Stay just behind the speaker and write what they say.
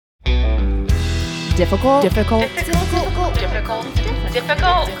Difficult.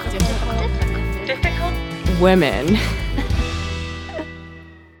 Women.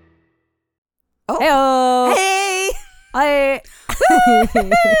 Oh. Hey.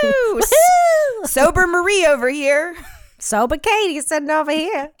 Sober Marie over here. Sober Katie sitting over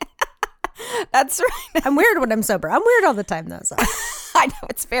here. That's right. I'm weird when I'm sober. I'm weird all the time, though. So. I know,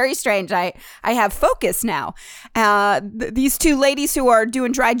 it's very strange. I have focus now. These two ladies who are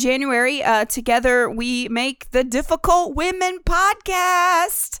doing Dry January, together we make the Difficult Women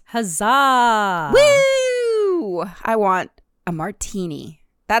podcast. Huzzah. Woo! I want a martini.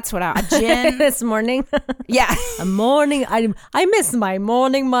 That's what a gin. This morning. Yeah. A morning. I miss my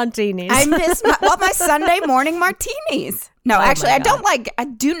morning martinis. I miss my Sunday morning martinis. No, actually, I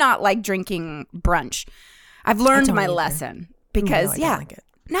do not like drinking brunch. I've learned my lesson because, I don't like it.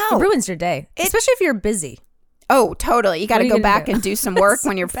 No. It ruins your day, especially if you're busy. Oh, totally. You got to go back and do some work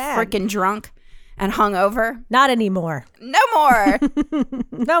when you're bad. freaking drunk and hungover. Not anymore. No more.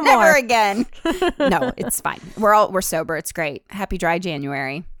 No more. Never again. No, it's fine. We're sober. It's great. Happy Dry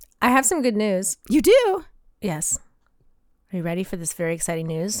January. I have some good news. You do? Yes. Are you ready for this very exciting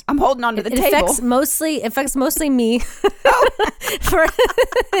news? I'm holding on to the It table. affects mostly me for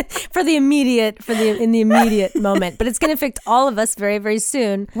the immediate moment, but it's going to affect all of us very, very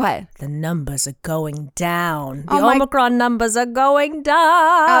soon. What? The numbers are going down. The Oh my- Omicron numbers are going down.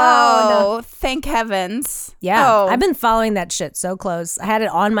 Oh, thank heavens. Yeah, Oh. I've been following that shit so close. I had it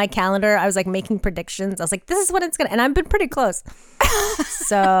on my calendar. I was like making predictions. I was like, this is what it's going to, and I've been pretty close.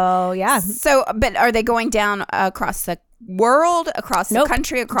 So, yeah. So, but are they going down across the world, across the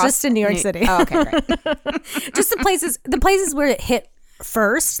country, across just in New York City. Oh, okay, great. Just the places where it hit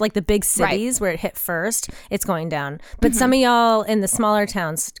first, like the big cities where it hit first, it's going down. But some of y'all in the smaller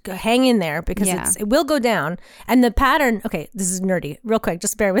towns, hang in there because it will go down. And the pattern, okay, this is nerdy, real quick,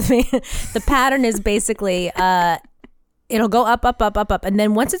 just bear with me. The pattern is basically it'll go up, up, up, up, up. And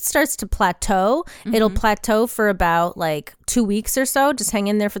then once it starts to plateau, it'll plateau for about like 2 weeks or so. Just hang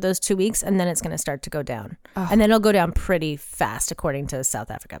in there for those 2 weeks. And then it's going to start to go down. Oh. And then it'll go down pretty fast, according to South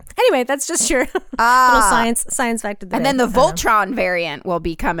Africa. Anyway, that's just your little science fact of the day. And then the Voltron variant will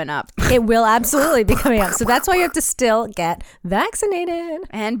be coming up. It will absolutely be coming up. So that's why you have to still get vaccinated.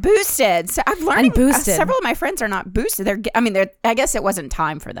 And boosted. So I've learned And boosted. Several of my friends are not boosted. I guess it wasn't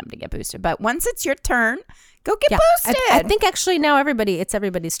time for them to get boosted. But once it's your turn, go get boosted. I think actually now it's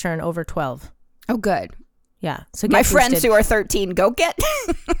everybody's turn over 12. Oh, good. Yeah. So get my boosted. friends who are 13, go get.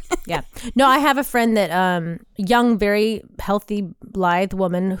 Yeah. No, I have a friend that young, very healthy, lithe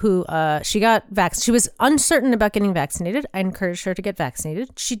woman who she got vaccinated. She was uncertain about getting vaccinated. I encouraged her to get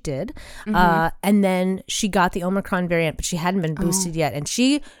vaccinated. She did. And then she got the Omicron variant, but she hadn't been boosted yet. And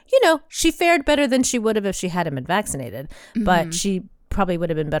she fared better than she would have if she hadn't been vaccinated. But she probably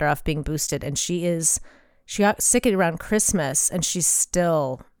would have been better off being boosted. And she got sick around Christmas and she's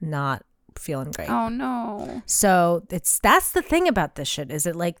still not feeling great. Oh no. So that's the thing about this shit, is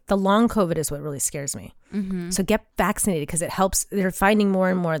it like the long COVID is what really scares me. So get vaccinated because it helps. They're finding more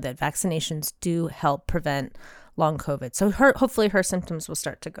and more that vaccinations do help prevent long COVID. So hopefully her symptoms will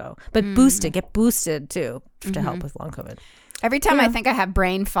start to go. But get boosted too to help with long COVID. Every time I think I have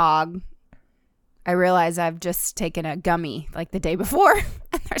brain fog, I realize I've just taken a gummy like the day before.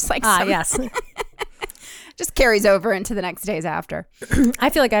 And there's like yes. just carries over into the next days after. I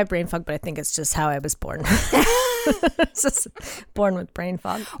feel like I have brain fog, but I think it's just how I was born. It's just born with brain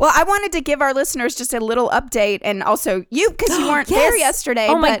fog. Well, I wanted to give our listeners just a little update, and also you, because you weren't there yesterday.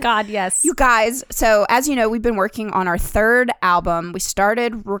 Oh my God, yes. You guys, so as you know, we've been working on our third album. We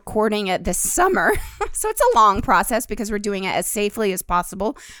started recording it this summer. So it's a long process because we're doing it as safely as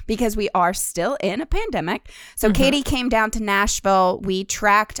possible because we are still in a pandemic. So Katie came down to Nashville. We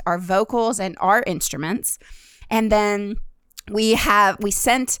tracked our vocals and our instruments. And then we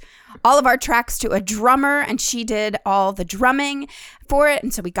sent all of our tracks to a drummer, and she did all the drumming for it.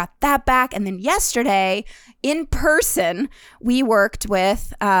 And so we got that back. And then yesterday, in person, we worked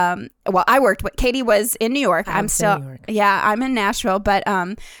with, Katie was in New York. I'm in Nashville.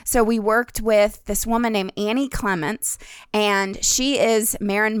 But so we worked with this woman named Annie Clements, and she is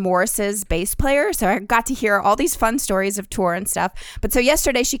Maren Morris's bass player. So I got to hear all these fun stories of tour and stuff. But so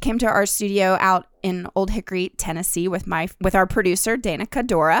yesterday she came to our studio out in Old Hickory, Tennessee with our producer, Dana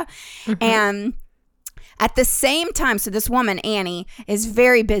Cadora. And at the same time, so this woman, Annie, is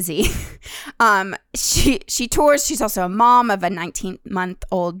very busy. She tours. She's also a mom of a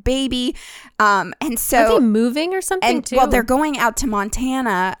 19-month-old baby. And so are they moving or something too? Well, they're going out to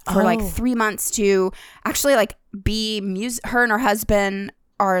Montana for like 3 months to actually like be music. Her and her husband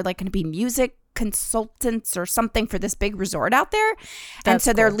are like going to be music consultants or something for this big resort out there. And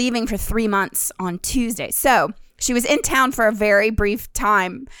so they're leaving for 3 months on Tuesday. So she was in town for a very brief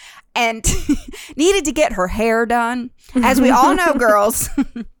time and needed to get her hair done. As we all know, girls,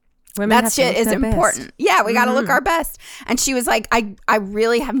 that shit is important. Best. Yeah, we got to look our best. And she was like, I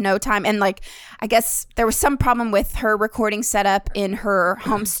really have no time. And like, I guess there was some problem with her recording setup in her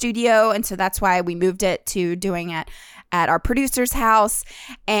home studio. And so that's why we moved it to doing it at our producer's house.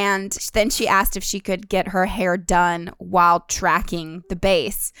 And then she asked if she could get her hair done while tracking the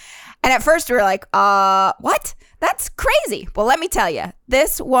bass. And at first we were like, what? That's crazy. Well, let me tell you,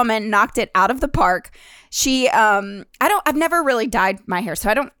 this woman knocked it out of the park. She, I've never really dyed my hair,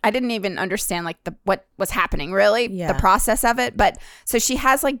 so I didn't even understand like what was happening really, the process of it. But so she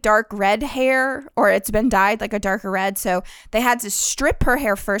has like dark red hair, or it's been dyed like a darker red. So they had to strip her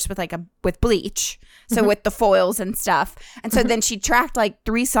hair first with bleach. So with the foils and stuff. And so then she tracked like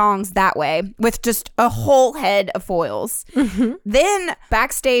 3 songs that way with just a whole head of foils. Then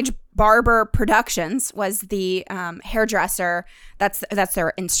Backstage Barber Productions was the hairdresser. That's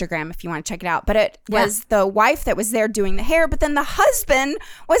their Instagram if you want to check it out. But it was the wife that was there doing the hair, but then the husband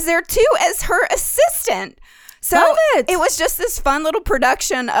was there too as her assistant. So it was just this fun little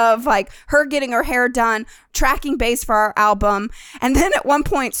production of like her getting her hair done, tracking bass for our album. And then at one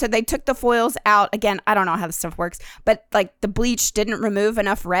point, so they took the foils out. Again, I don't know how this stuff works, but like the bleach didn't remove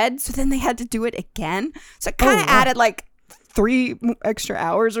enough red. So then they had to do it again. So it kind of added like 3 extra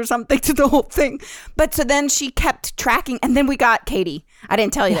hours or something to the whole thing. But so then she kept tracking, and then we got Katie. I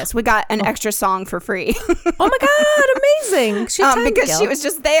didn't tell you this. We got an extra song for free. Oh my God, amazing. Because she was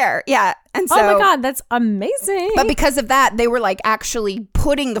just there. Yeah. And so, oh my God, that's amazing. But because of that, they were like actually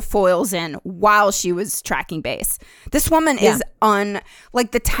putting the foils in while she was tracking bass. This woman is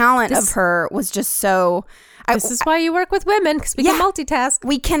like the talent of her was just so... This is why you work with women, because we can multitask.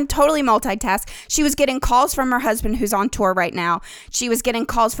 We can totally multitask. She was getting calls from her husband who's on tour right now. She was getting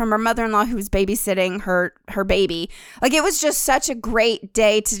calls from her mother-in-law who was babysitting her baby. Like, it was just such a great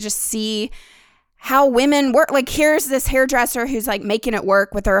day to just see how women work. Like, here's this hairdresser who's like making it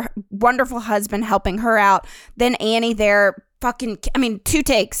work with her wonderful husband helping her out. Then Annie there, fucking, I mean, 2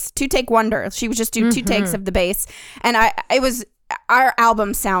 take wonder. She would just do 2 takes of the bass. And our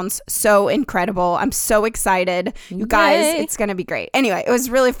album sounds so incredible. I'm so excited. You guys, it's going to be great. Anyway, it was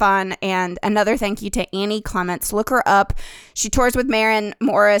really fun. And another thank you to Annie Clements. Look her up. She tours with Maren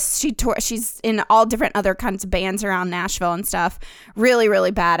Morris. She's in all different other kinds of bands around Nashville and stuff. Really,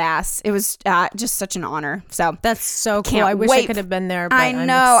 really badass. It was just such an honor. So that's so cool. I wish I could have been there. But I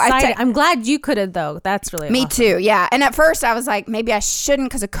know. I'm glad you could have, though. That's really me awesome. Too. Yeah. And at first I was like, maybe I shouldn't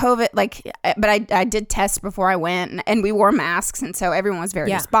because of COVID. Like, but I did test before I went, and we wore masks. And so everyone was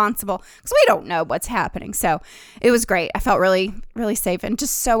very responsible because we don't know what's happening. So it was great. I felt really, really safe and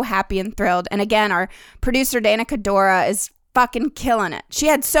just so happy and thrilled. And again, our producer, Danica Dora, is fucking killing it. She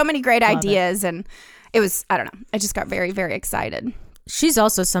had so many great ideas, and it was, I don't know. I just got very, very excited. She's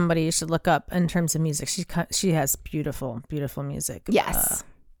also somebody you should look up in terms of music. She has beautiful, beautiful music. Yes.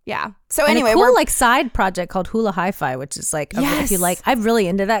 Yeah. So and anyway, a cool like side project called Hula Hi-Fi, which is like, if you like, I'm really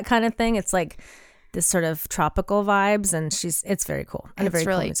into that kind of thing. It's like this sort of tropical vibes, and it's very cool. And it's a very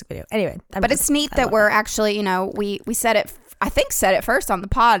really cool music video. Anyway, it's neat that we're actually, you know, we said it first on the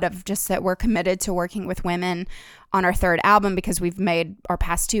pod of just that we're committed to working with women on our 3rd album because we've made our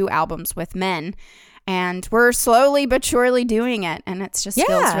past 2 albums with men, and we're slowly but surely doing it, and it's just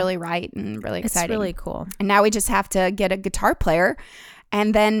feels really right and really exciting. It's really cool. And now we just have to get a guitar player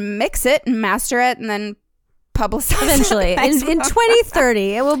and then mix it and master it and then publicize eventually in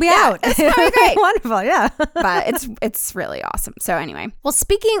 2030 it will be out. It's really great. Wonderful. Yeah. But it's really awesome. So anyway, well,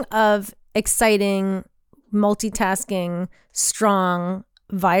 speaking of exciting, multitasking, strong,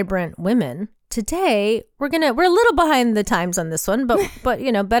 vibrant women, today we're a little behind the times on this one, but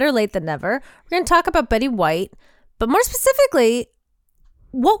you know, better late than never. We're gonna talk about Betty White, but more specifically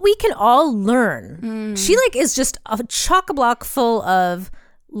what we can all learn. She like is just a chock-a-block full of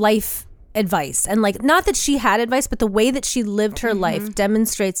life advice, and like, not that she had advice, but the way that she lived her life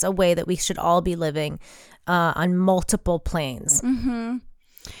demonstrates a way that we should all be living on multiple planes.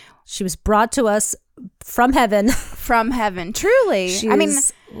 She was brought to us from heaven. Truly.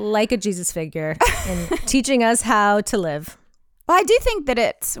 She's like a Jesus figure in teaching us how to live. Well, I do think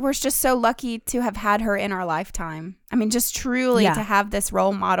that we're just so lucky to have had her in our lifetime. I mean, just truly to have this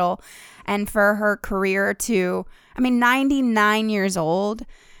role model, and for her career to, 99 years old.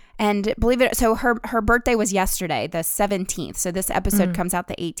 And believe it, so her birthday was yesterday, the 17th. So this episode comes out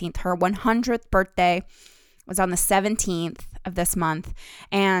the 18th. Her 100th birthday was on the 17th of this month.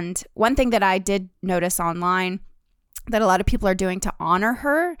 And one thing that I did notice online, that a lot of people are doing to honor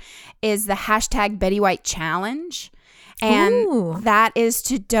her is the hashtag Betty White Challenge. And that is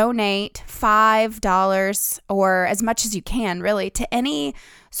to donate $5 or as much as you can, really, to any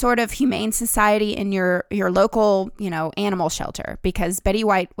sort of humane society in your local, animal shelter, because Betty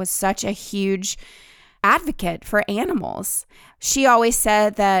White was such a huge advocate for animals. She always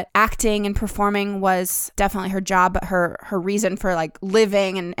said that acting and performing was definitely her job, but her reason for like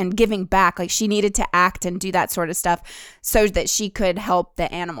living and giving back, like she needed to act and do that sort of stuff so that she could help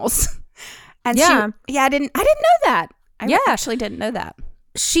the animals. And I didn't know that. I actually didn't know that.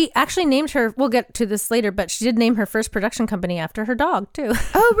 She actually named her, we'll get to this later, but she did name her first production company after her dog too.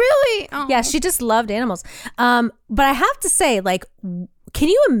 Oh, really? Oh. Yeah, she just loved animals. But I have to say, like, can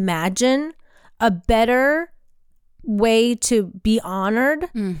you imagine a better way to be honored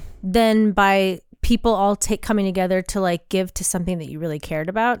than by people all coming together to like give to something that you really cared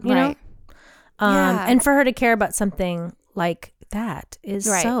about, you know? And for her to care about something like that is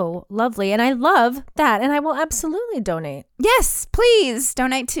so lovely. And I love that. And I will absolutely donate. Yes, please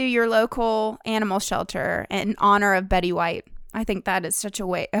donate to your local animal shelter in honor of Betty White. I think that is such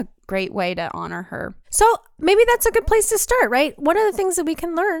a great way to honor her. So maybe that's a good place to start, right? One of the things that we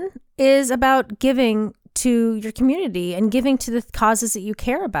can learn is about giving to your community and giving to the causes that you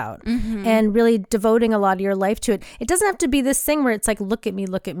care about and really devoting a lot of your life to it. It doesn't have to be this thing where it's like, look at me,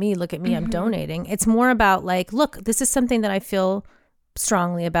 I'm donating. It's more about like, look, this is something that I feel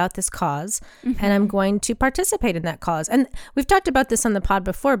strongly about, this cause, and I'm going to participate in that cause. And we've talked about this on the pod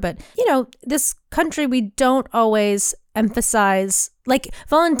before, but this country, we don't always emphasize, like,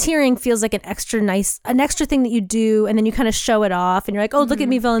 volunteering feels like an extra thing that you do, and then you kind of show it off and you're like, oh, look at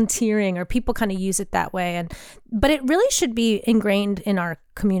me volunteering, or people kind of use it that way. But it really should be ingrained in our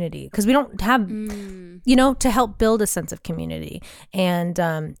community, because we don't have to help build a sense of community and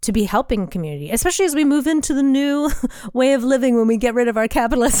to be helping community, especially as we move into the new way of living when we get rid of our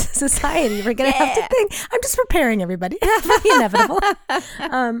capitalist society. We're gonna have to think. I'm just preparing everybody for the inevitable.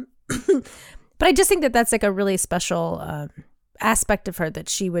 But I just think that that's like a really special aspect of her, that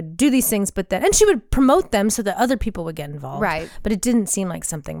she would do these things, and she would promote them so that other people would get involved. Right. But it didn't seem like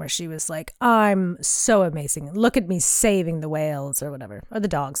something where she was like, I'm so amazing. Look at me saving the whales or whatever, or the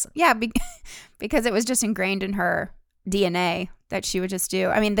dogs. Yeah, because it was just ingrained in her DNA that she would just do.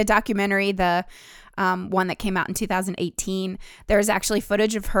 I mean, the documentary, the one that came out in 2018, there's actually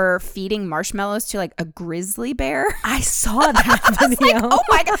footage of her feeding marshmallows to like a grizzly bear. I saw that video. Like, oh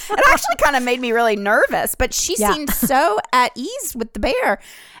my God. It actually kind of made me really nervous, but she seemed so at ease with the bear.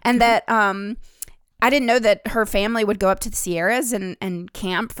 And that I didn't know that her family would go up to the Sierras and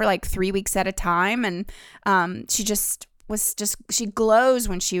camp for like 3 weeks at a time. And she glows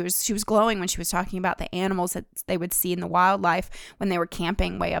when she was glowing when she was talking about the animals that they would see in the wildlife when they were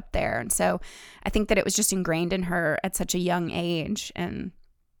camping way up there. And so I think that it was just ingrained in her at such a young age. And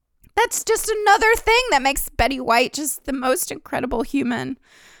that's just another thing that makes Betty White just the most incredible human.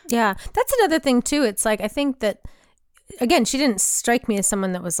 Yeah, that's another thing too. It's like, I think that, again, she didn't strike me as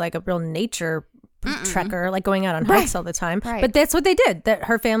someone that was like a real nature trekker, like going out on hikes all the time. Right. But that's what they did. That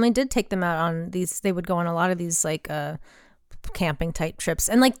her family did take them out on these. They would go on a lot of these like camping type trips.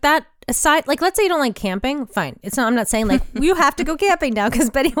 And like that aside, like let's say you don't like camping, fine. I'm not saying like you have to go camping now because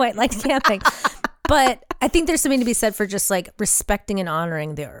Betty White liked camping. But I think there's something to be said for just like respecting and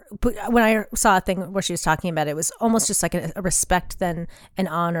honoring when I saw a thing where she was talking about it, was almost just like a respect then an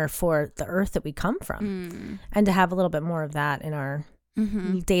honor for the earth that we come from, and to have a little bit more of that in our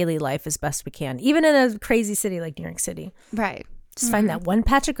daily life as best we can, even in a crazy city like New York City. Right. Just find that one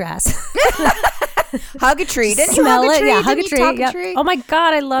patch of grass. Hug a tree. Didn't you smell hug a it? tree? Yeah, hug a Didn't you tree. Oh my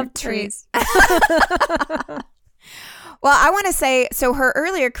God, I love trees. Well, I want to say, so her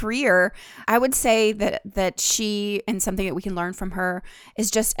earlier career, I would say that she, and something that we can learn from her, is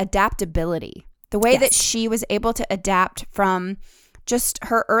just adaptability. The way that she was able to adapt from just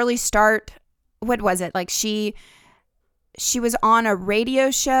her early start. What was it? Like she was on a radio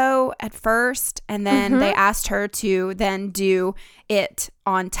show at first, and then they asked her to then do it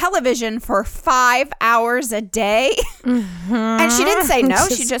on television for 5 hours a day. And she didn't say no.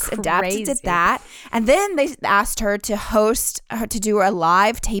 She just adapted to that. And then they asked her to to do a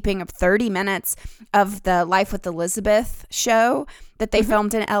live taping of 30 minutes of the Life with Elizabeth show that they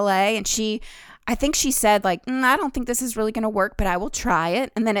filmed in LA. And I think she said like, I don't think this is really going to work, but I will try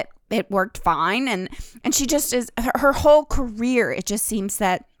it. And then it worked fine. And she just is, her whole career, it just seems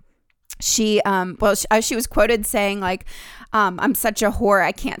that she was quoted saying like, I'm such a whore,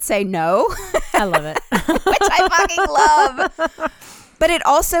 I can't say no. I love it. Which I fucking love. But it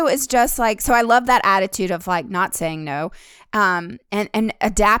also is just like, so I love that attitude of like not saying no, and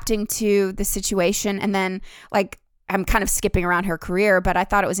adapting to the situation. And then like, I'm kind of skipping around her career, but I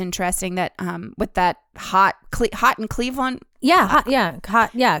thought it was interesting that with that hot in Cleveland. Yeah,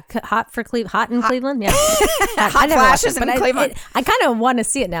 hot for Cleveland. Hot in Cleveland. Yeah, hot flashes in Cleveland. I kind of want to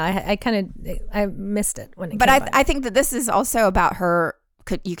see it now. I missed it when it. But I think that this is also about her.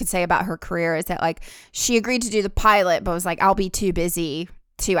 You could say about her career is that like she agreed to do the pilot, but was like, I'll be too busy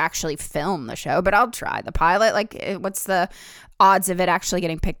to actually film the show, but I'll try the pilot. Like, what's the odds of it actually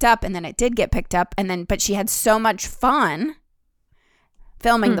getting picked up? And then it did get picked up, but she had so much fun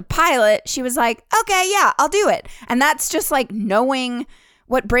filming the pilot. She was like, okay, yeah, I'll do it. And that's just like knowing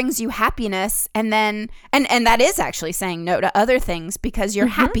what brings you happiness, and then and that is actually saying no to other things because you're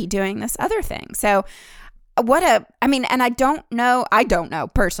happy doing this other thing. So and I don't know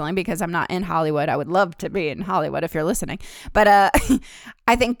personally because I'm not in Hollywood. I would love to be in Hollywood if you're listening. But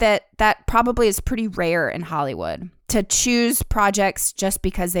I think that probably is pretty rare in Hollywood to choose projects just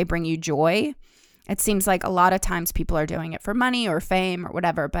because they bring you joy. It seems like a lot of times people are doing it for money or fame or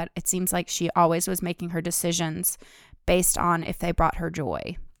whatever, but it seems like she always was making her decisions based on if they brought her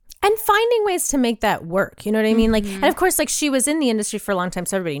joy. And finding ways to make that work. You know what I mean? Like, and of course, like she was in the industry for a long time,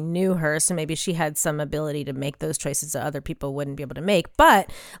 so everybody knew her. So maybe she had some ability to make those choices that other people wouldn't be able to make.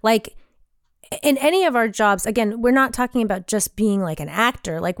 But like in any of our jobs, again, we're not talking about just being like an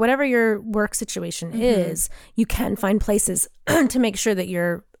actor. Like whatever your work situation is, you can find places to make sure that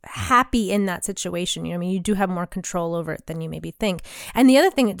you're happy in that situation. You know what I mean? You do have more control over it than you maybe think. And the other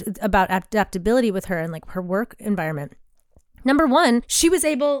thing about adaptability with her and like her work environment, number one, she was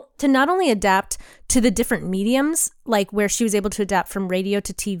able to not only adapt to the different mediums, like where she was able to adapt from radio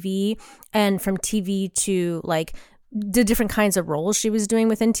to TV and from TV to like the different kinds of roles she was doing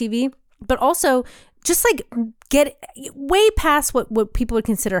within TV, but also just like get way past what people would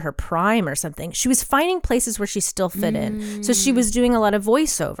consider her prime or something. She was finding places where she still fit in. So she was doing a lot of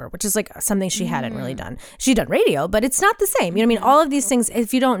voiceover, which is like something she hadn't really done. She'd done radio, but it's not the same. You know what I mean? All of these things,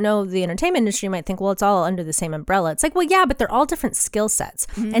 if you don't know the entertainment industry, you might think, well, it's all under the same umbrella. It's like, well, yeah, but they're all different skill sets.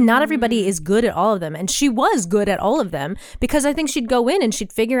 And not everybody is good at all of them. And she was good at all of them because I think she'd go in and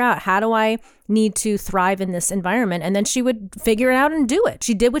she'd figure out, how do I need to thrive in this environment? And then she would figure it out and do it.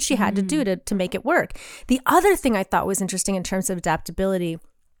 She did what she had to do to make it work. The other thing I thought was interesting in terms of adaptability,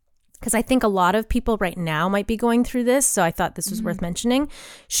 because I think a lot of people right now might be going through this, so I thought this was worth mentioning.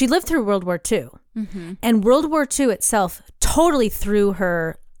 She lived through World War II. And World War II itself totally threw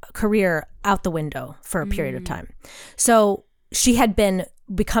her career out the window for a period of time. So she had been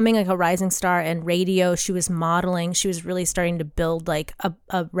becoming like a rising star in radio. She was modeling. She was really starting to build like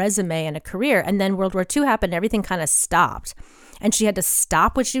a resume and a career. And then World War II happened. Everything kind of stopped. And she had to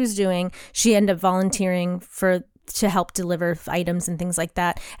stop what she was doing. She ended up volunteering to help deliver items and things like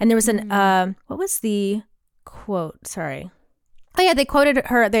that. And there was what was the quote? Sorry. Oh yeah, they quoted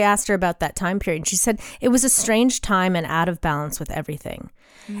her. They asked her about that time period. She said, it was a strange time and out of balance with everything.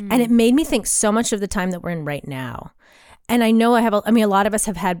 And it made me think so much of the time that we're in right now. And I know a lot of us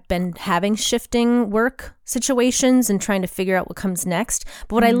have been having shifting work situations and trying to figure out what comes next.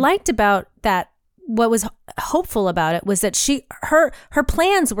 But what I liked about that, what was hopeful about it, was that her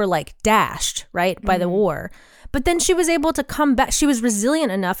plans were like dashed, right, by the war. But then she was able to come back. She was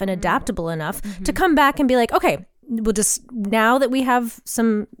resilient enough and adaptable enough to come back and be like, okay, we'll just, now that we have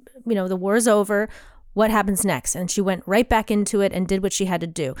some, the war's over, what happens next? And she went right back into it and did what she had to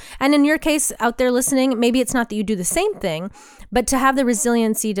do. And in your case out there listening, maybe it's not that you do the same thing, but to have the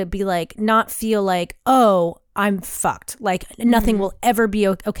resiliency to be like, not feel like, oh, I'm fucked. Like nothing will ever be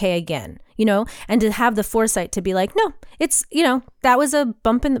okay again, and to have the foresight to be like, no, it's, that was a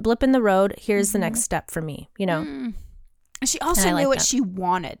blip in the road. Here's the next step for me, She also knew what she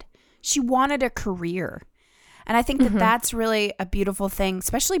wanted. She wanted a career. And I think that that's really a beautiful thing,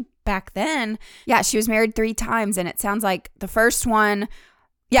 especially back then. Yeah, she was married 3 times. And it sounds like the first one,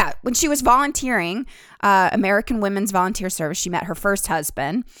 when she was volunteering, American Women's Volunteer Service, she met her first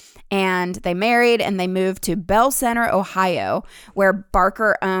husband. And they married and they moved to Bell Center, Ohio, where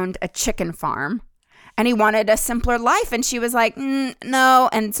Barker owned a chicken farm. And he wanted a simpler life. And she was like, no.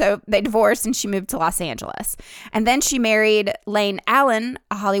 And so they divorced and she moved to Los Angeles. And then she married Lane Allen,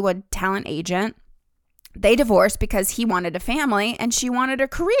 a Hollywood talent agent. They divorced because he wanted a family and she wanted a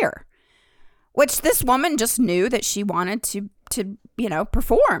career, which this woman just knew that she wanted to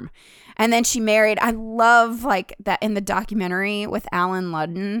perform. And then she married, I love like that in the documentary with Alan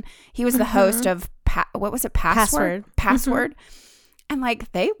Ludden. He was the host of, Password. And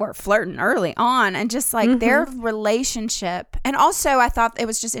like they were flirting early on and just like their relationship. And also I thought it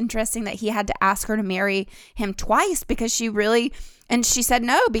was just interesting that he had to ask her to marry him twice because and she said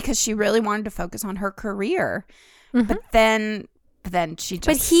no because she really wanted to focus on her career. But then But then she just.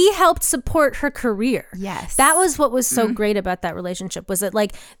 But he helped support her career. Yes. That was what was so great about that relationship, was that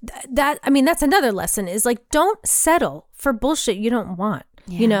like that. I mean, that's another lesson, is like, don't settle for bullshit you don't want,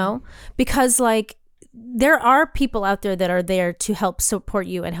 you know, because like there are people out there that are there to help support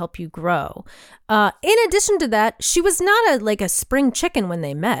you and help you grow. In addition to that, she was not a spring chicken when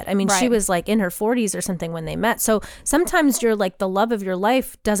they met. I mean, she was like in her 40s or something when they met. So sometimes you're like, the love of your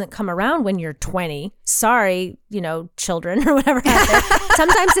life doesn't come around when you're 20. Sorry, you know, children or whatever out there.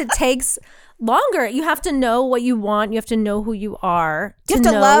 Sometimes it takes longer. You have to know what you want. You have to know who you are. You have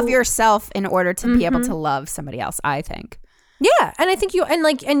to love yourself in order to be able to love somebody else, I think. Yeah, and I think you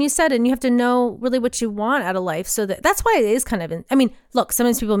said, and you have to know really what you want out of life, so that's why it is kind of. I mean, look,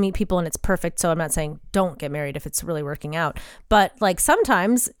 sometimes people meet people and it's perfect. So I'm not saying don't get married if it's really working out, but like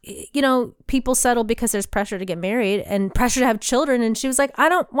sometimes, you know, people settle because there's pressure to get married and pressure to have children. And she was like, I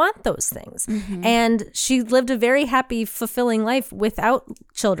don't want those things, and she lived a very happy, fulfilling life without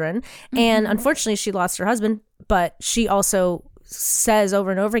children. And unfortunately, she lost her husband, but she also says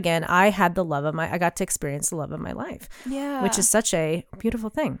over and over again, I got to experience the love of my life. Yeah. Which is such a beautiful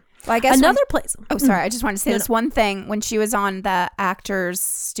thing. Well, I guess another place. Oh, sorry. I just wanted to say this one thing. When she was on the Actors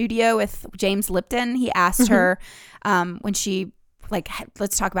Studio with James Lipton, he asked her when she, like,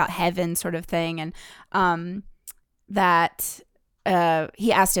 let's talk about heaven sort of thing. And that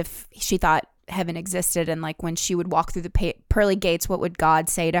he asked if she thought heaven existed, and like when she would walk through the pearly gates, what would God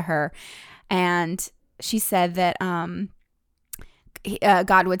say to her? And she said that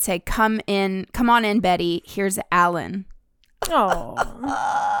God would say, come on in, Betty. Here's Alan. Oh.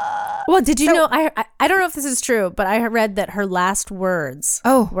 Well, did you know? I don't know if this is true, but I read that her last words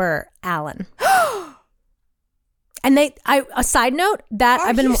were Alan. And a side note that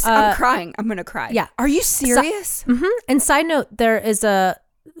I'm crying. I'm gonna cry. Yeah. Are you serious? And side note, there is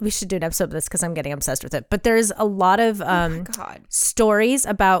we should do an episode of this because I'm getting obsessed with it. But there's a lot of stories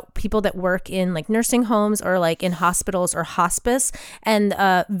about people that work in like nursing homes or like in hospitals or hospice. And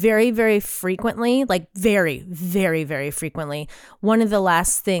very, very frequently, like very, very, very frequently, one of the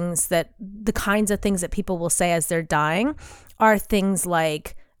last things the kinds of things that people will say as they're dying are things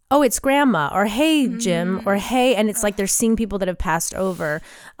like, oh, it's grandma, or hey, Jim, or hey. And it's like they're seeing people that have passed over.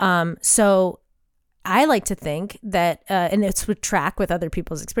 So I like to think that, and it's would track with other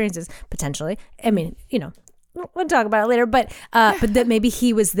people's experiences, potentially. I mean, you know, we'll talk about it later, but that maybe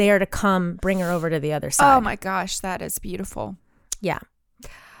he was there to come bring her over to the other side. Oh my gosh, that is beautiful. Yeah.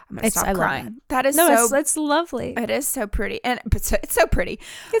 I'm going to stop crying. That is it's lovely. It is so pretty. It's so pretty.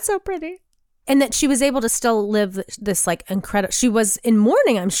 It's so pretty. And that she was able to still live this like incredible, she was in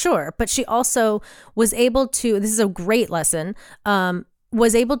mourning, I'm sure, but she also was able to, this is a great lesson,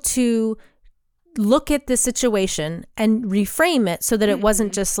 was able to look at the situation and reframe it so that it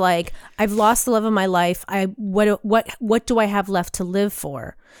wasn't just like, I've lost the love of my life. What do I have left to live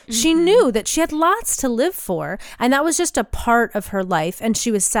for? She knew that she had lots to live for, and that was just a part of her life. And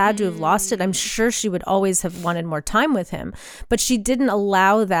she was sad to have lost it. I'm sure she would always have wanted more time with him, but she didn't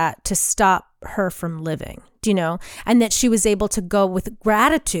allow that to stop her from living. Do you know? And that she was able to go with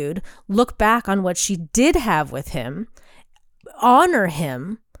gratitude, look back on what she did have with him, honor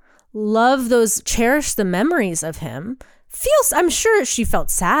him, love those, cherish the memories of him. I'm sure she felt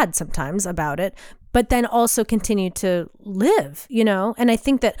sad sometimes about it, but then also continue to live, you know? And I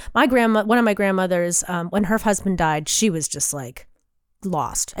think that one of my grandmothers, when her husband died, she was just like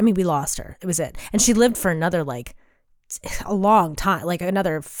lost. I mean, we lost her. It was it. And she lived for another like a long time, like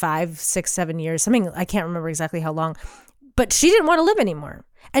another 5, 6, 7 years, something. I can't remember exactly how long, but she didn't want to live anymore.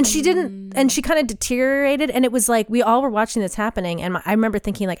 And she didn't, and she kind of deteriorated. And it was like, we all were watching this happening. And I remember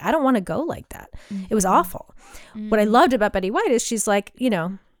thinking like, I don't want to go like that. It was awful. What I loved about Betty White is she's like, you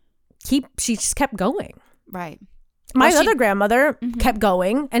know, she just kept going. Right. My other grandmother kept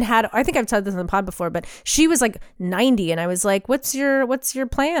going and had, I think I've said this on the pod before, but she was like 90 and I was like, what's your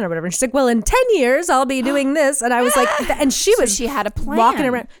plan or whatever? And she's like, well, in 10 years I'll be doing this. And I was like, and she had a plan. Walking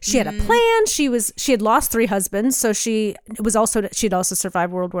around. She had a plan. She had lost 3 husbands. So she'd also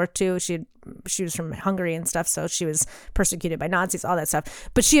survived World War II. She was from Hungary and stuff. So she was persecuted by Nazis, all that stuff.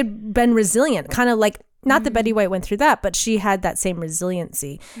 But she had been resilient, kind of like, not that Betty White went through that, but she had that same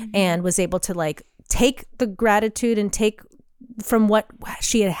resiliency and was able to like take the gratitude and take from what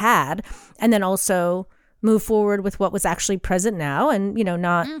she had and then also move forward with what was actually present now, and you know,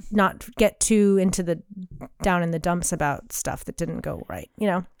 not get too into the down in the dumps about stuff that didn't go right, you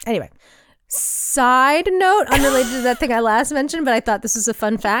know. Anyway, side note unrelated to that thing I last mentioned, but I thought this was a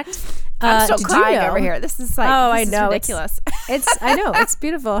fun fact. I'm still crying over here. This is like, I know, ridiculous. I know, it's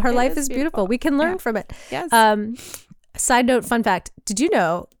beautiful. Her life is beautiful. We can learn from it. Yes. Side note, fun fact. Did you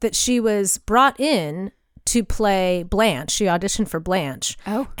know that she was brought in to play Blanche. She auditioned for Blanche.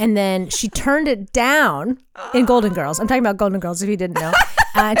 Oh. And then she turned it down in Golden Girls. I'm talking about Golden Girls if you didn't know.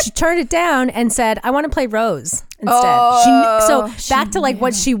 And she turned it down and said, I want to play Rose instead. Back to like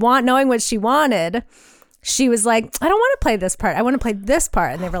knowing what she wanted, she was like, I don't want to play this part. I want to play this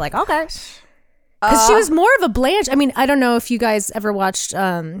part. And they were like, okay. Because she was more of a Blanche. I mean, I don't know if you guys ever watched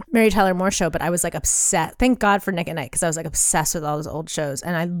Mary Tyler Moore Show, but I was like obsessed. Thank God for Nick at Night, because I was like obsessed with all those old shows,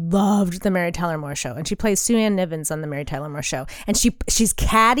 and I loved the Mary Tyler Moore Show. And she plays Sue Ann Nivens on the Mary Tyler Moore Show, and she's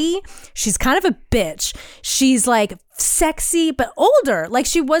catty. She's kind of a bitch. She's like sexy but older. Like,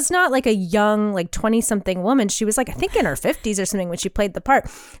 she was not like a young like 20-something woman. She was like, I think in her 50s or something when she played the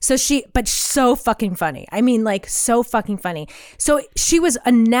part. But so fucking funny. I mean, like, so fucking funny. So she was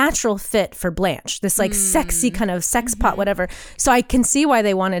a natural fit for Blanche, this like sexy kind of sex pot, whatever. So I can see why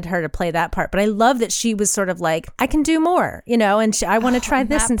they wanted her to play that part. But I love that she was sort of like, I can do more, you know, and I want to try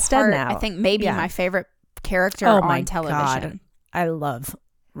this instead now. I think maybe my favorite character on television. God. I love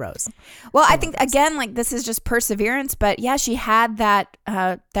Rose. Well, I think again, like, this is just perseverance, but yeah, she had that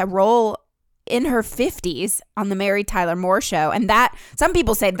role in her 50s on the Mary Tyler Moore Show, and that some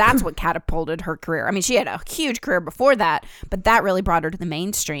people say that's what catapulted her career. I mean, she had a huge career before that, but that really brought her to the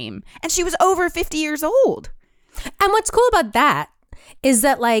mainstream, and she was over 50 years old. And what's cool about that is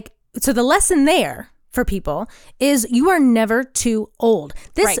that, like, so the lesson there for people is you are never too old.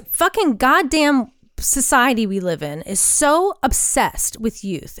 This fucking goddamn society we live in is so obsessed with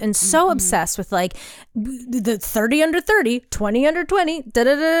youth and so obsessed with like the 30 under 30, 20 under 20, da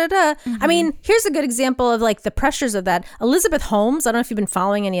da da da da. I mean, here's a good example of like the pressures of that. Elizabeth Holmes, I don't know if you've been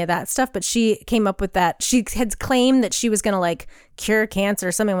following any of that stuff, but she came up with that. She had claimed that she was going to like cure cancer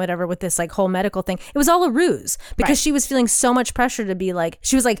or something, whatever, with this like whole medical thing. It was all a ruse because she was feeling so much pressure to be like,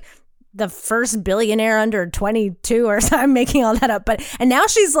 she was like the first billionaire under 22 or something. I'm making all that up. And now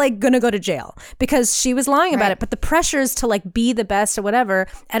she's like going to go to jail because she was lying about it. But the pressures to like be the best or whatever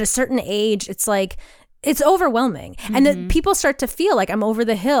at a certain age, it's like, it's overwhelming. And then people start to feel like I'm over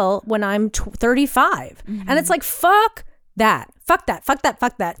the hill when I'm 35. And it's like, fuck that. Fuck that. Fuck that.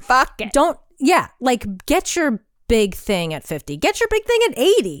 Fuck that. Fuck it. Like, get your big thing at 50. Get your big thing at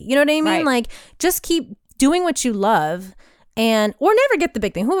 80. You know what I mean? Right. Like, just keep doing what you love. Or never get the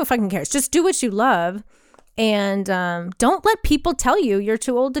big thing. Who fucking cares? Just do what you love, and don't let people tell you you're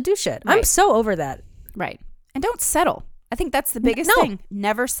too old to do shit. Right. I'm so over that. Right. And don't settle. I think that's the biggest thing.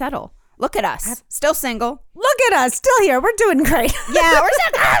 Never settle. Look at us. Still single. Look at us. Still here. We're doing great. Yeah,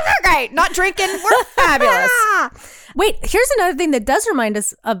 we're great. Not drinking. We're fabulous. Wait, here's another thing that does remind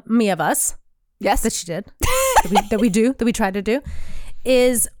us of us. Yes. That she did. that we tried to do.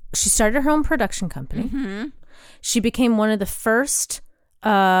 Is she started her own production company. Mm-hmm. She became one of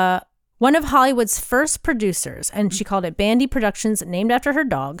Hollywood's first producers, and she called it Bandy Productions, named after her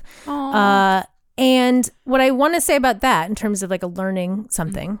dog. And what I want to say about that, in terms of like a learning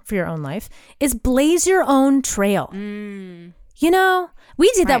something for your own life, is blaze your own trail. You know,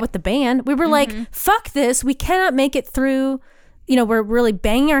 we did that with the band. We were like, fuck this. We cannot make it through. You know, we're really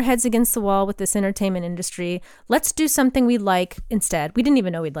banging our heads against the wall with this entertainment industry. Let's do something we like instead. We didn't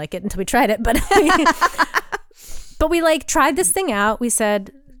even know we'd like it until we tried it, but we like tried this thing out. We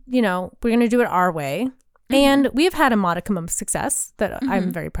said, you know, we're going to do it our way. And we have had a modicum of success that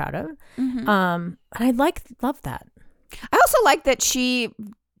I'm very proud of. And I love that. I also like that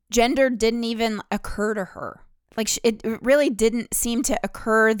gender didn't even occur to her. Like, it really didn't seem to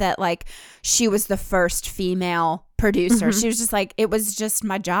occur that like she was the first female producer. She was just like, it was just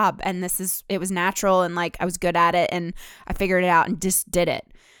my job, and it was natural, and like I was good at it, and I figured it out and just did it.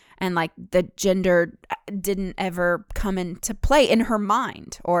 And like the gender didn't ever come into play in her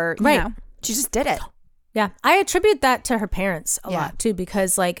mind, or you know, she just did it. Yeah, I attribute that to her parents a lot too,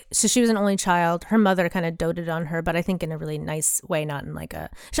 because like, so she was an only child. Her mother kind of doted on her, but I think in a really nice way, not in like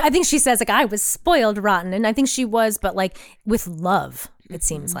I think she says like, I was spoiled rotten, and I think she was, but like with love, it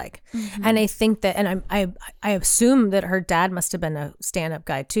seems like. And I think that, and I assume that her dad must have been a stand-up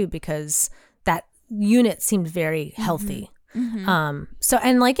guy too, because that unit seemed very healthy. So,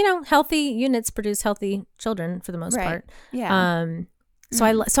 and like, you know, healthy units produce healthy children for the most part. Yeah. So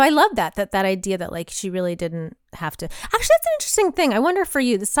I love that idea that like she really didn't have to. Actually, that's an interesting thing. I wonder for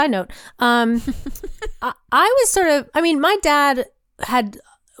you, the side note, I was sort of, I mean, my dad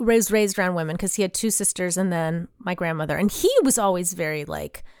was raised around women because he had two sisters and then my grandmother, and he was always very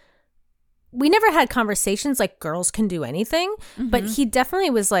like, we never had conversations like girls can do anything, but he definitely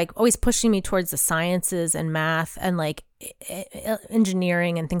was like always pushing me towards the sciences and math and like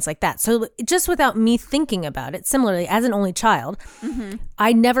engineering and things like that. So just without me thinking about it, similarly, as an only child,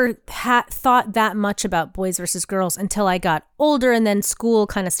 I never thought that much about boys versus girls until I got older, and then school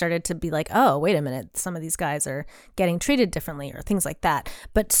kind of started to be like, oh, wait a minute, some of these guys are getting treated differently or things like that.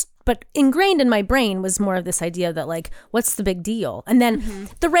 But ingrained in my brain was more of this idea that like, what's the big deal? And then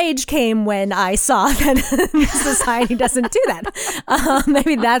the rage came when I saw that society doesn't do that.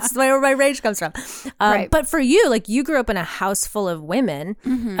 Maybe that's where my rage comes from. Right. But for you, like you grew up in a house full of women.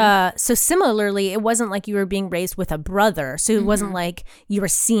 So similarly, it wasn't like you were being raised with a brother. So it wasn't like you were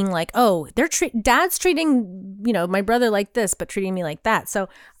seeing like, oh, dad's treating, my brother like this, but treating me like that. So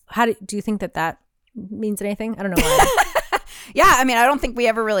how do you think that means anything? I don't know why. Yeah, I mean, I don't think we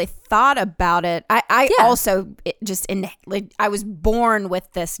ever really thought about it. I also I was born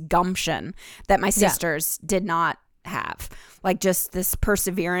with this gumption that my sisters did not have. Like just this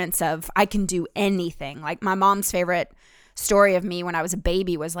perseverance of I can do anything. Like my mom's favorite story of me when I was a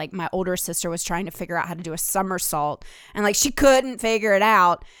baby was like my older sister was trying to figure out how to do a somersault and like she couldn't figure it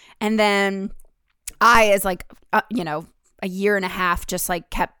out. And then I, as like, a year and a half, just like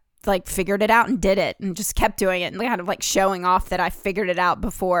kept like figured it out and did it and just kept doing it and kind of like showing off that I figured it out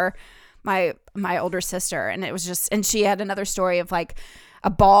before my older sister. And it was just, and she had another story of like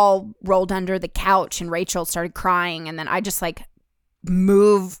a ball rolled under the couch and Rachel started crying. And then I just like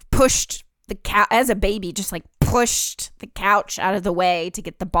pushed the couch as a baby, just like pushed the couch out of the way to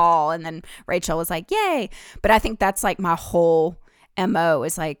get the ball. And then Rachel was like, yay. But I think that's like my whole MO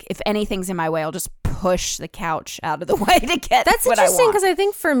is like, if anything's in my way, I'll just push the couch out of the way to get that's what interesting I because I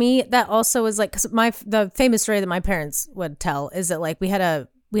think for me that also is like, because the famous story that my parents would tell is that like we had a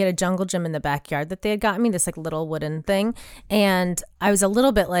jungle gym in the backyard that they had gotten me, this like little wooden thing, and I was a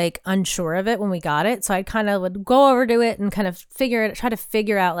little bit like unsure of it when we got it, so I kind of would go over to it and kind of try to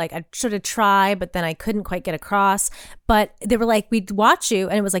figure out like I should have tried, but then I couldn't quite get across. But they were like, we'd watch you,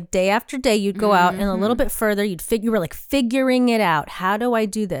 and it was like day after day you'd go out and a little bit further you were like figuring it out. How do I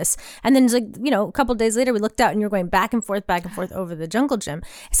do this? And then it's like, a couple of days later we looked out and you're going back and forth over the jungle gym.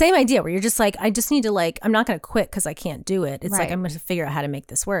 Same idea where you're just like, I just need to like, I'm not going to quit because I can't do it. It's like I'm going to figure out how to make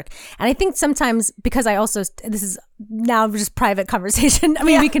this work. And I think sometimes because this is now just private conversation. I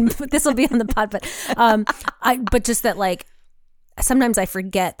mean, this will be on the pod, but just that like sometimes I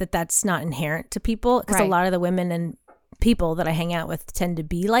forget that that's not inherent to people because a lot of the women and people that I hang out with tend to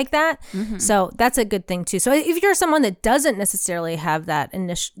be like that. So that's a good thing too. So if you're someone that doesn't necessarily have that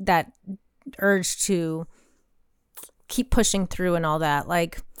urge to keep pushing through and all that,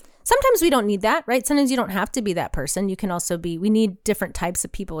 like sometimes we don't need that, right? Sometimes you don't have to be that person. You can also we need different types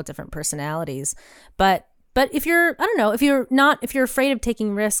of people with different personalities. But if you're, I don't know, if you're afraid of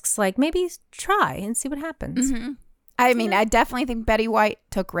taking risks, like maybe try and see what happens. I mean, I definitely think Betty White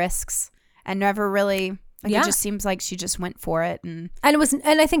took risks and never really, it just seems like she just went for it. And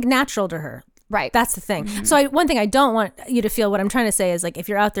I think natural to her. Right. That's the thing. So one thing I don't want you to feel, what I'm trying to say is like, if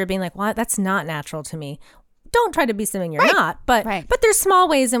you're out there being like, well, that's not natural to me. Don't try to be something you're not, but there's small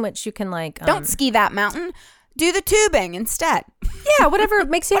ways in which you can like don't ski that mountain. Do the tubing instead. Yeah, whatever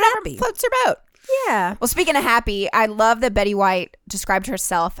makes you happy. Floats your boat. Yeah. Well, speaking of happy, I love that Betty White described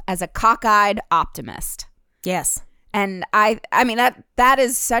herself as a cockeyed optimist. Yes. And I mean that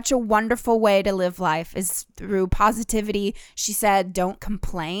is such a wonderful way to live life, is through positivity. She said, don't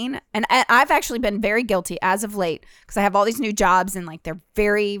complain. And I've actually been very guilty as of late because I have all these new jobs and like they're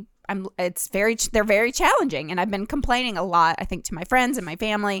very challenging, and I've been complaining a lot, I think, to my friends and my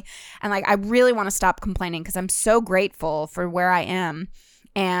family, and like I really want to stop complaining because I'm so grateful for where I am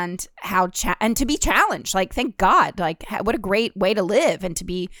and and to be challenged. Like, thank God, like what a great way to live, and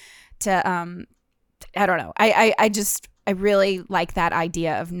I don't know. I really like that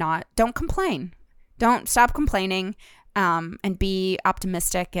idea of don't complain, don't stop complaining, and be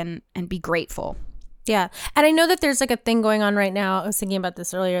optimistic and be grateful. Yeah. And I know that there's like a thing going on right now. I was thinking about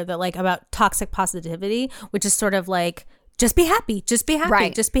this earlier, that like about toxic positivity, which is sort of like, just be happy, just be happy,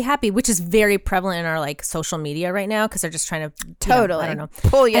 just be happy, which is very prevalent in our like social media right now because they're just trying to totally I don't know,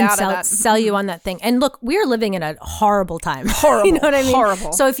 pull you out of that, sell you on that thing. And look, we're living in a horrible time. Horrible. You know what I mean?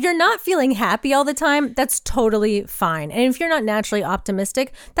 Horrible. So if you're not feeling happy all the time, that's totally fine. And if you're not naturally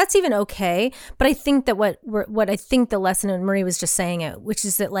optimistic, that's even okay. But I think that what I think the lesson, and Marie was just saying it, which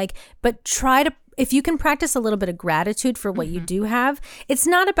is that like, but try to, if you can practice a little bit of gratitude for what you do have, it's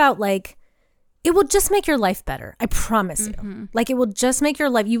not about like, it will just make your life better. I promise you. Like, it will just make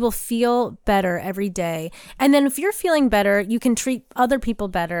your life, you will feel better every day. And then if you're feeling better, you can treat other people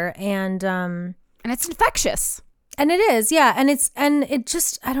better. And it's infectious. And it is, yeah. And it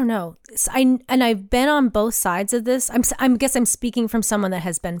just, I don't know. I've been on both sides of this. I guess I'm speaking from someone that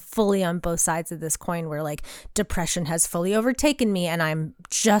has been fully on both sides of this coin, where like depression has fully overtaken me and I'm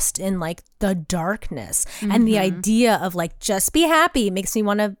just in like the darkness. And the idea of like, just be happy makes me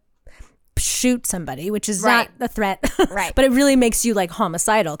want to shoot somebody, which is not a threat, right? But it really makes you like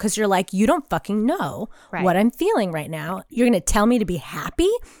homicidal, because you're like, you don't fucking know what I'm feeling right now. You're gonna tell me to be happy?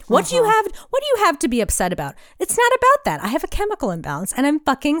 What do you have to be upset about? It's not about that. I have a chemical imbalance and I'm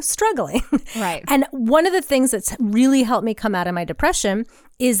fucking struggling. Right. And one of the things that's really helped me come out of my depression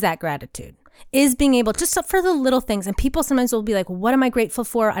is that gratitude. Is being able, just for the little things. And people sometimes will be like, what am I grateful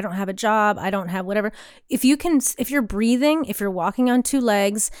for? I don't have a job. I don't have whatever. If you're breathing, if you're walking on two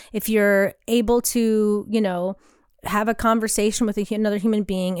legs, if you're able to, you know, have a conversation with another human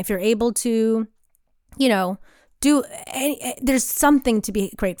being, if you're able to, you know, there's something to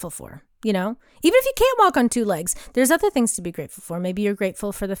be grateful for. You know, even if you can't walk on two legs, there's other things to be grateful for. Maybe you're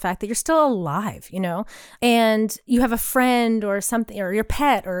grateful for the fact that you're still alive, you know, and you have a friend or something, or your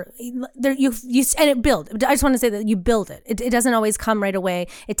pet, or and it builds. I just want to say that you build it. It doesn't always come right away.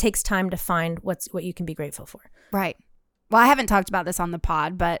 It takes time to find what you can be grateful for. Right. Well, I haven't talked about this on the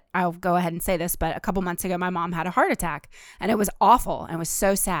pod, but I'll go ahead and say this. But a couple months ago, my mom had a heart attack, and it was awful and it was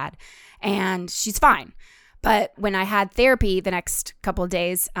so sad, and she's fine. But when I had therapy the next couple of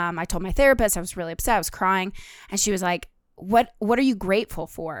days, I told my therapist, I was really upset. I was crying. And she was like, what are you grateful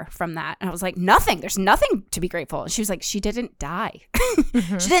for from that? And I was like, nothing. There's nothing to be grateful. And she was like, she didn't die.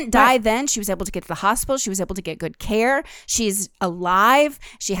 She didn't die then. She was able to get to the hospital. She was able to get good care. She's alive.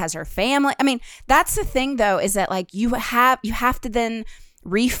 She has her family. I mean, that's the thing, though, is that like you have to then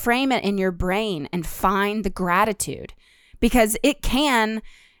reframe it in your brain and find the gratitude, because it can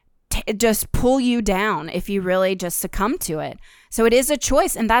just pull you down if you really just succumb to it. So it is a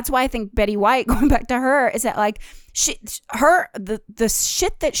choice. And that's why I think Betty White, going back to her, is that like the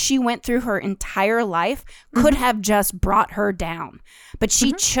shit that she went through her entire life could have just brought her down. But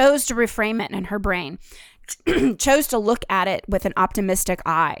she chose to reframe it in her brain, chose to look at it with an optimistic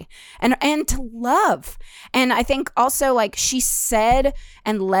eye and to love. And I think also like she said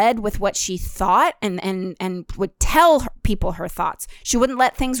and led with what she thought and would tell people her thoughts. She wouldn't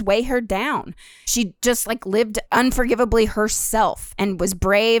let things weigh her down. She just like lived unforgivably herself and was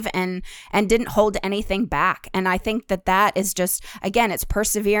brave and didn't hold anything back. And I think that is just, again, it's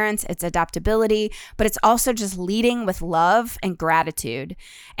perseverance, it's adaptability, but it's also just leading with love and gratitude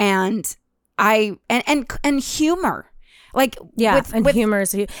and humor, like humor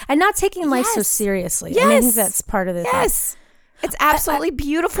is and not taking life so seriously. Yes, and I think that's part of the thing. It's absolutely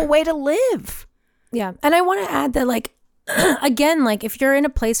beautiful way to live. Yeah, and I want to add that, like, again, like if you're in a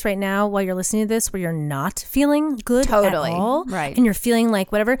place right now while you're listening to this where you're not feeling good at all, right, and you're feeling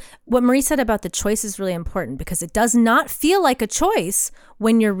like whatever, what Marie said about the choice is really important, because it does not feel like a choice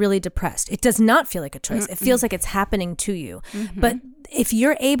when you're really depressed. It does not feel like a choice. It feels like it's happening to you. But if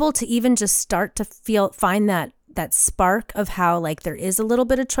you're able to even just start to find that spark of how like there is a little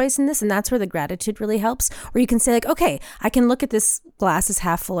bit of choice in this, and that's where the gratitude really helps, where you can say like, okay, I can look at this glass as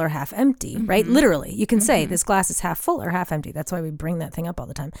half full or half empty, right? Literally, you can say this glass is half full or half empty. That's why we bring that thing up all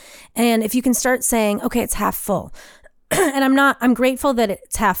the time. And if you can start saying, okay, it's half full, and I'm grateful that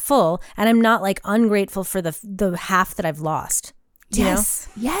it's half full, and I'm not like ungrateful for the half that I've lost. Yes.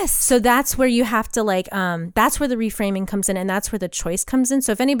 So that's where you have to like, that's where the reframing comes in, and that's where the choice comes in.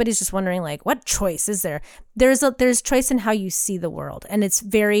 So if anybody's just wondering like, what choice is there? There's choice in how you see the world. And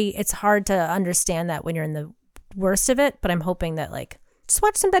it's hard to understand that when you're in the worst of it, but I'm hoping that like, just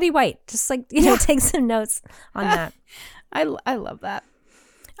watch some Betty White, just like, take some notes on that. I love that.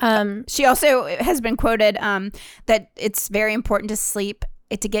 She also has been quoted that it's very important to sleep,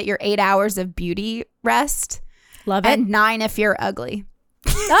 to get your 8 hours of beauty rest. Love it. And 9 if you're ugly.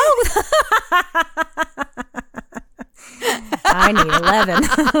 Oh. I need 11.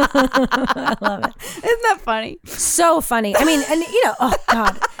 I love it. Isn't that funny? So funny. I mean, and oh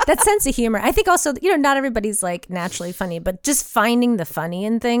God, that sense of humor. I think also, not everybody's like naturally funny, but just finding the funny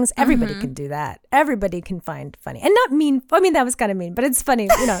in things, everybody can do that. Everybody can find funny. And not mean. I mean, that was kind of mean, but it's funny.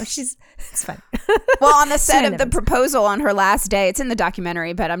 It's funny. Well, on the set of the proposal on her last day, it's in the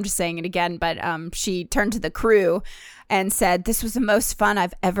documentary, but I'm just saying it again, but she turned to the crew and said, "This was the most fun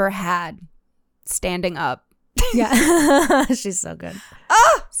I've ever had standing up." Yeah. She's so good.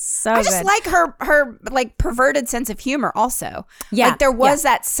 Oh, so I just good. like her like perverted sense of humor also. Yeah. Like there was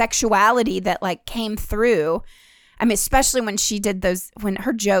that sexuality that like came through. I mean, especially when she did when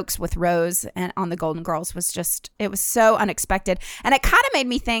her jokes with Rose and on the Golden Girls it was so unexpected. And it kind of made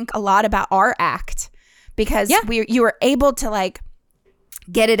me think a lot about our act, because you were able to like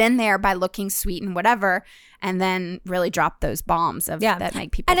get it in there by looking sweet and whatever. and then really drop those bombs that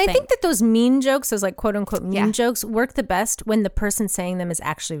make people I think that those mean jokes, those like quote unquote mean jokes, work the best when the person saying them is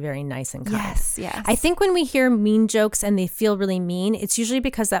actually very nice and kind. Yes. I think when we hear mean jokes and they feel really mean, it's usually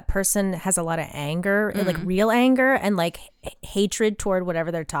because that person has a lot of anger, like real anger and like hatred toward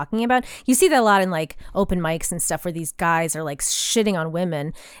whatever they're talking about. You see that a lot in like open mics and stuff where these guys are like shitting on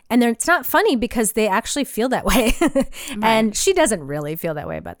women, and it's not funny because they actually feel that way. And she doesn't really feel that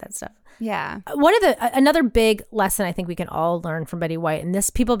way about that stuff. Yeah. Another big lesson I think we can all learn from Betty White, and this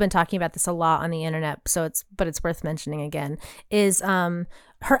people have been talking about this a lot on the internet, but it's worth mentioning again, is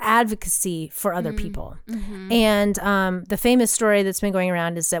her advocacy for other people. And the famous story that's been going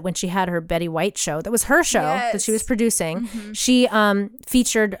around is that when she had her Betty White show, that was her show that she was producing, she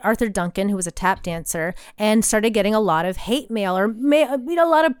featured Arthur Duncan, who was a tap dancer, and started getting a lot of hate mail or a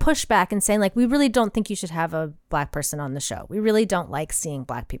lot of pushback and saying like, we really don't think you should have a Black person on the show. We really don't like seeing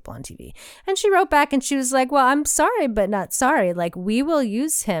Black people on TV. And she wrote back and she was like, well, I'm sorry, but not sorry. Like, we will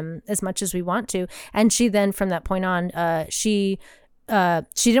use him as much as we want to. And she then, from that point on, she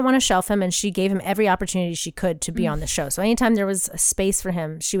didn't want to shelf him, and she gave him every opportunity she could to be on the show. So anytime there was a space for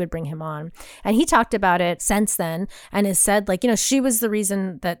him, she would bring him on. And he talked about it since then and has said, like, she was the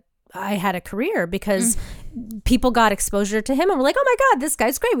reason that I had a career, because people got exposure to him and were like, oh my God, this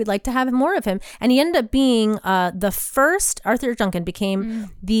guy's great. We'd like to have more of him. And he ended up being Arthur Duncan became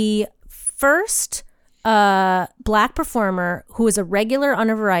the first Black performer who was a regular on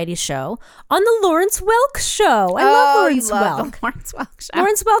a variety show on the Lawrence Welk show. I love Lawrence Welk. The Lawrence Welk show.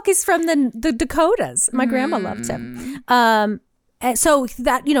 Lawrence Welk is from the Dakotas. My grandma loved him. And so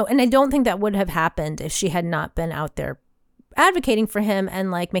that, and I don't think that would have happened if she had not been out there advocating for him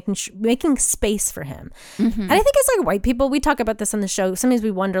and like making space for him. And I think it's like white people, we talk about this on the show. Sometimes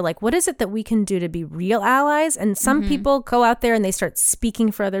we wonder like, what is it that we can do to be real allies? And some people go out there and they start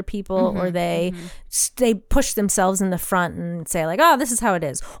speaking for other people, or they push themselves in the front and say like, oh, this is how it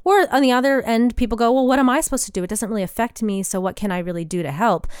is. Or on the other end, people go, well, what am I supposed to do? It doesn't really affect me. So what can I really do to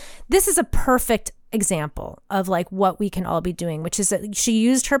help? This is a perfect example of like what we can all be doing, which is that she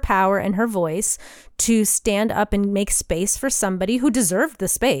used her power and her voice to stand up and make space for somebody who deserved the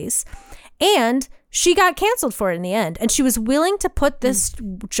space, and she got canceled for it in the end. And she was willing to put this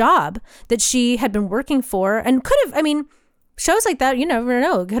job that she had been working for, and could have, shows like that, you never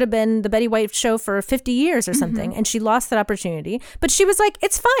know, it could have been the Betty White show for 50 years or something, and she lost that opportunity. But she was like,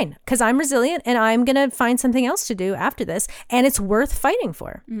 it's fine, because I'm resilient and I'm gonna find something else to do after this, and it's worth fighting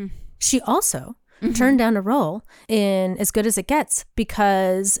for. She also turned down a role in As Good as It Gets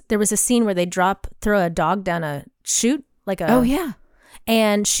because there was a scene where they throw a dog down a chute, like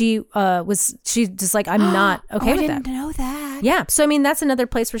and she's just like, I'm not okay with that. I didn't know that. Yeah. So, that's another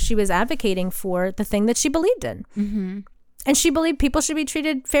place where she was advocating for the thing that she believed in. And she believed people should be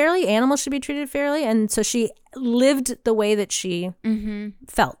treated fairly, animals should be treated fairly. And so she lived the way that she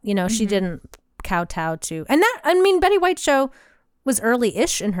felt, she didn't kowtow to. And that, Betty White's show was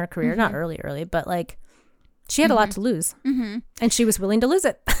early-ish in her career, not early, but like she had a lot to lose, and she was willing to lose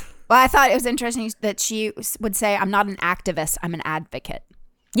it. Well, I thought it was interesting that she would say, I'm not an activist, I'm an advocate.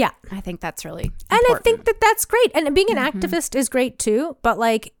 Yeah. I think that's really important. And I think that that's great. And being an activist is great too. But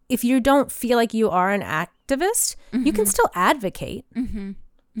like, if you don't feel like you are an activist, you can still advocate.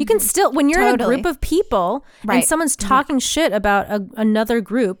 You can still, when you're in a group of people and someone's talking shit about another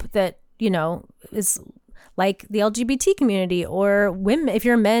group that, is like the LGBT community or women, if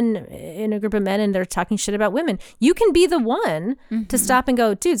you're men in a group of men and they're talking shit about women, you can be the one to stop and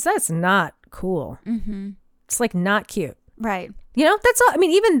go, dudes, that's not cool. It's like not cute. Right. That's all.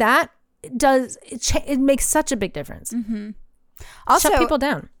 Even that does, it makes such a big difference. Also, shut people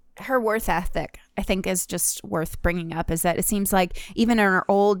down. Her worth ethic, I think, is just worth bringing up, is that it seems like even in her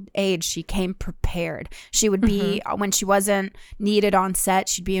old age, she came prepared. She would be, when she wasn't needed on set,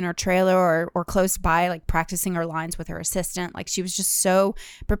 she'd be in her trailer or close by, like practicing her lines with her assistant. Like she was just so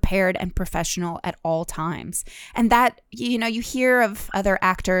prepared and professional at all times. And that, you hear of other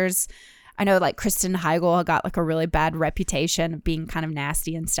actors, I know like Kristen Heigl got like a really bad reputation of being kind of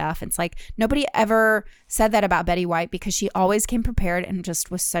nasty and stuff. It's like nobody ever said that about Betty White, because she always came prepared and just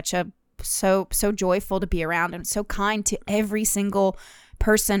was so joyful to be around and so kind to every single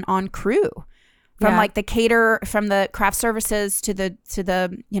person on crew, from like the caterer, from the craft services to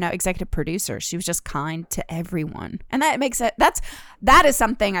the executive producer. She was just kind to everyone, and that makes it that is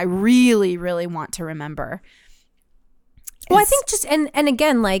something I really, really want to remember. Well, I think just and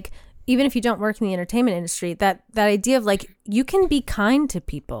again, like, even if you don't work in the entertainment industry, that idea of like, you can be kind to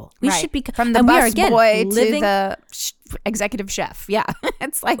people. We should be from the bus boy to the executive chef. Yeah.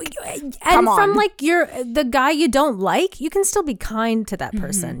 It's like, and come on. from like the guy you don't like, you can still be kind to that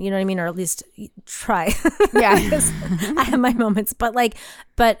person. You know what I mean? Or at least try. Yeah. I have my moments, but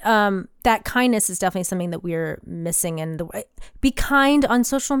that kindness is definitely something that we're missing. And be kind on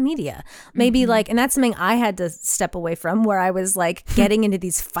social media. Maybe and that's something I had to step away from, where I was like getting into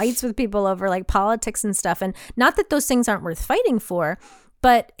these fights with people over like politics and stuff. And not that those things aren't worth fighting for,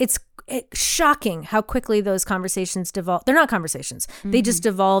 but it's shocking how quickly those conversations devolve. They're not conversations. They just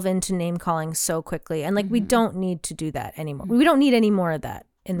devolve into name calling so quickly. And we don't need to do that anymore. We don't need any more of that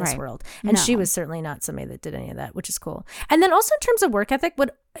in this world. And she was certainly not somebody that did any of that, which is cool. And then also in terms of work ethic,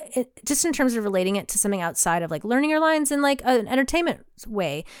 just in terms of relating it to something outside of like learning your lines in like an entertainment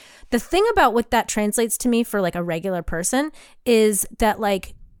way, the thing about what that translates to me for like a regular person is that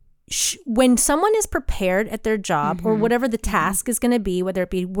like when someone is prepared at their job or whatever the task is going to be, whether it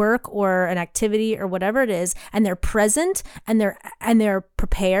be work or an activity or whatever it is, and they're present and they're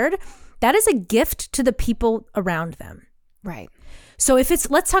prepared, that is a gift to the people around them. Right. So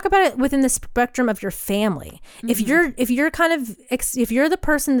let's talk about it within the spectrum of your family. If you're the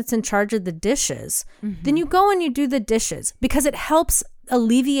person that's in charge of the dishes, then you go and you do the dishes because it helps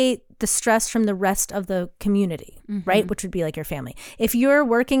alleviate the stress from the rest of the community, right? Which would be like your family. If you're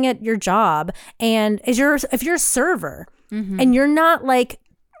working at your job and if you're a server and you're not like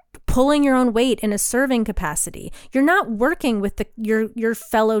pulling your own weight in a serving capacity, you're not working with your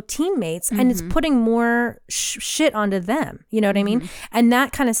fellow teammates and it's putting more shit onto them. You know what I mean? And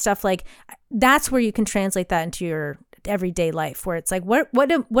that kind of stuff, like that's where you can translate that into your everyday life, where it's like,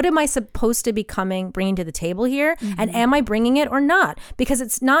 what am I supposed to be bringing to the table here? And am I bringing it or not? Because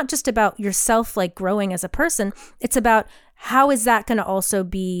it's not just about yourself like growing as a person. It's about how is that going to also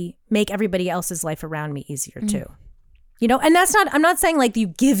make everybody else's life around me easier too. You know, and I'm not saying like you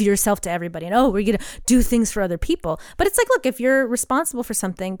give yourself to everybody and we're going to do things for other people. But it's like, look, if you're responsible for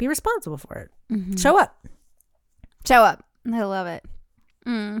something, be responsible for it. Show up. I love it.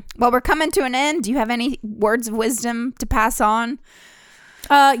 Well, we're coming to an end. Do you have any words of wisdom to pass on?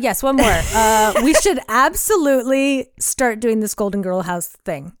 Yes, one more. We should absolutely start doing this Golden Girl House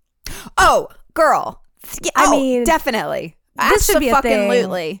thing. Oh, girl. Yeah, I mean, definitely. This should be a thing.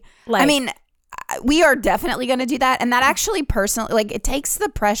 Absolutely. I mean, we are definitely going to do that. And that actually personally, like, it takes the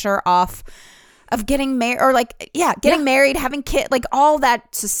pressure off of getting married or getting married, having kids, like all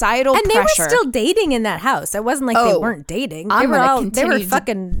that societal pressure. And they were still dating in that house. It wasn't like they weren't dating. They were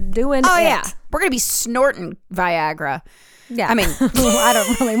fucking doing it. Yeah. We're going to be snorting Viagra. Yeah. I mean, I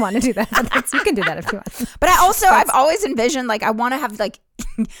don't really want to do that. But you can do that if you want. But I've always envisioned, like, I want to have like,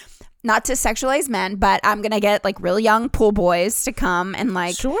 not to sexualize men, but I'm going to get like really young pool boys to come and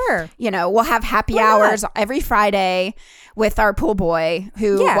like, sure. You know, we'll have happy hours every Friday with our pool boy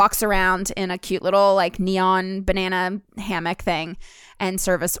who walks around in a cute little like neon banana hammock thing and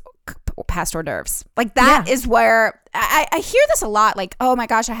serve us past hors d'oeuvres. Like that is where I hear this a lot. Like, oh my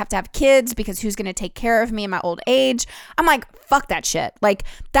gosh, I have to have kids because who's going to take care of me in my old age? I'm like, fuck that shit. Like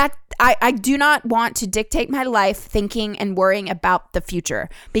that. I do not want to dictate my life thinking and worrying about the future,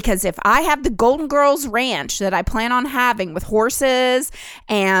 because if I have the Golden Girls Ranch that I plan on having with horses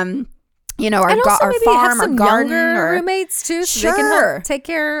and, you know, our farm or garden or roommates too, so they can help take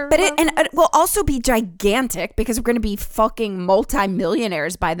care. But it will also be gigantic because we're going to be fucking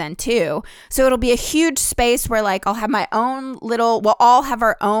multi-millionaires by then too. So it'll be a huge space where like I'll have my own little. We'll all have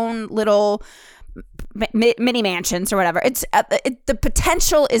our own little mini mansions or whatever. It's the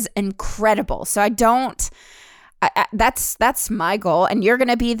potential is incredible. So that's my goal, and you're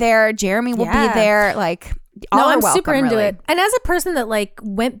gonna be there. Jeremy will be there. Like, I'm welcome, super into really. it. And as a person that like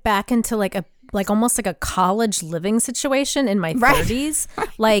went back into like almost like a college living situation in my 30s,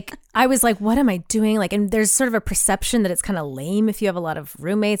 like I was like, what am I doing? Like, and there's sort of a perception that it's kind of lame if you have a lot of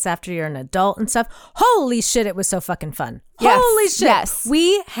roommates after you're an adult and stuff. Holy shit, it was so fucking fun. Yes, holy shit. Yes.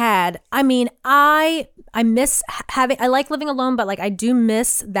 We had, I mean, I miss I like living alone, but like I do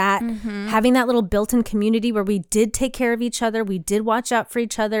miss that, having that little built-in community where we did take care of each other. We did watch out for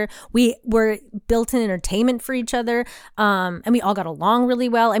each other. We were built-in entertainment for each other. And we all got along really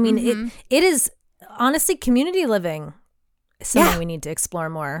well. I mean, it is honestly community living is something we need to explore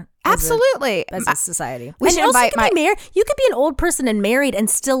more. Absolutely. As a society. We should invite you could be an old person and married and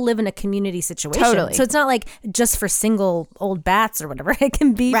still live in a community situation. Totally. So it's not like just for single old bats or whatever. It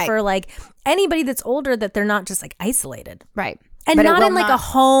can be for like anybody that's older, that they're not just like isolated. Right. And but not in like a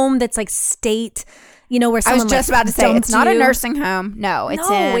home that's like state, you know, where someone I was just about to say, it's not a nursing home. No, it's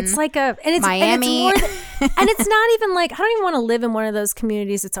like it's Miami. And it's not even like, I don't even want to live in one of those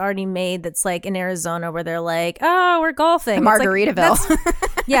communities that's already made, that's like in Arizona where they're like, oh, we're golfing. Margaritaville.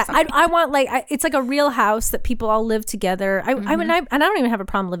 Yeah, I want it's like a real house that people all live together. I mean, and I don't even have a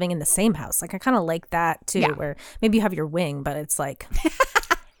problem living in the same house. Like I kind of like that too, where maybe you have your wing, but it's like.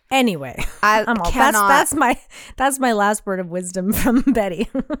 Anyway, that's my last word of wisdom from Betty.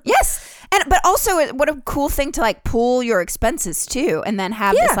 Yes, but also what a cool thing to like pool your expenses too, and then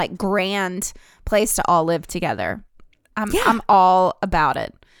have this like grand place to all live together. I'm all about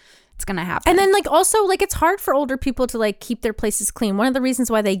it. It's gonna happen. And then like also like it's hard for older people to like keep their places clean. One of the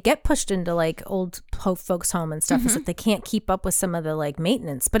reasons why they get pushed into like old folks home and stuff is that they can't keep up with some of the like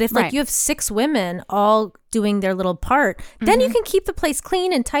maintenance. But if like you have 6 women all doing their little part, then you can keep the place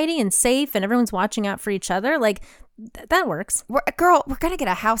clean and tidy and safe, and everyone's watching out for each other. Like that works. We're gonna get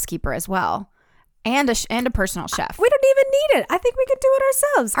a housekeeper as well. And a personal chef. We don't even need it. I think we could do it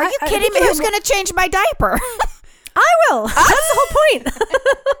ourselves. Are you kidding me? Who's going to change my diaper? I will. That's the whole point.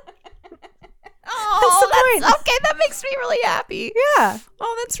 Oh, that's okay. That makes me really happy. Yeah.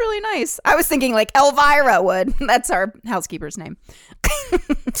 Oh, that's really nice. I was thinking like Elvira would. That's our housekeeper's name.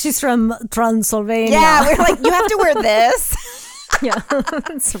 She's from Transylvania. Yeah, we're like, you have to wear this. Yeah,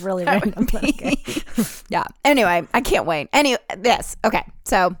 it's really random. Okay. Yeah. Anyway, I can't wait. Yes. Okay.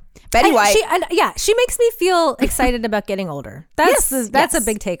 So Betty White. She makes me feel excited about getting older. That's a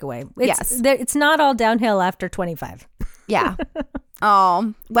big takeaway. It's not all downhill after 25. Yeah.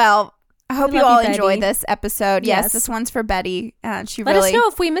 Oh well. I hope you all enjoyed this episode. Yes, this one's for Betty. Let us know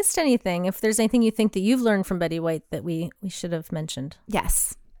if we missed anything. If there's anything you think that you've learned from Betty White that we should have mentioned.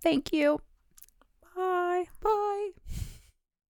 Yes. Thank you.